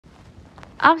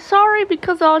I'm sorry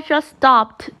because I was just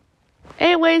stopped.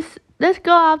 Anyways, let's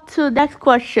go on to the next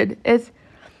question.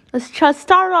 Let's just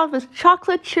start off with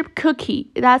chocolate chip cookie.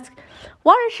 It asks,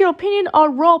 what is your opinion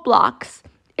on Roblox?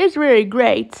 It's really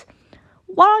great.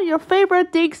 What are your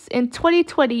favorite things in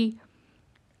 2020?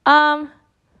 I'm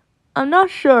not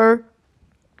sure.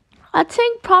 I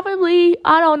think probably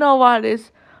I don't know what it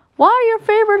is. What are your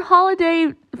favorite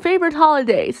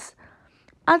holidays?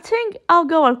 I think I'll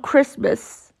go on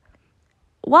Christmas.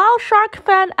 Wild Shark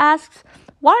fan asks,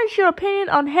 what is your opinion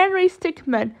on Henry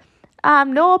Stickmin? I have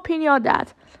no opinion on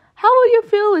that. How will you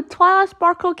feel if Twilight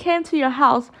Sparkle came to your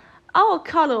house? I will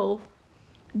cuddle.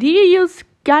 Do you use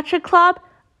Gacha Club?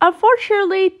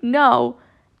 Unfortunately, no.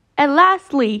 And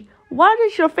lastly, what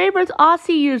is your favorite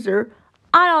Aussie user?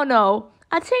 I don't know.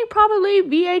 I think probably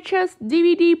VHS,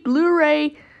 DVD,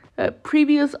 Blu-ray,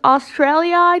 previous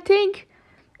Australia, I think.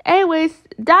 Anyways,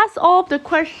 that's all of the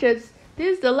questions.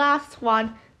 This is the last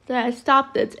one that I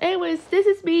stopped it. Anyways, this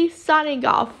is me signing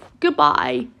off.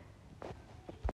 Goodbye.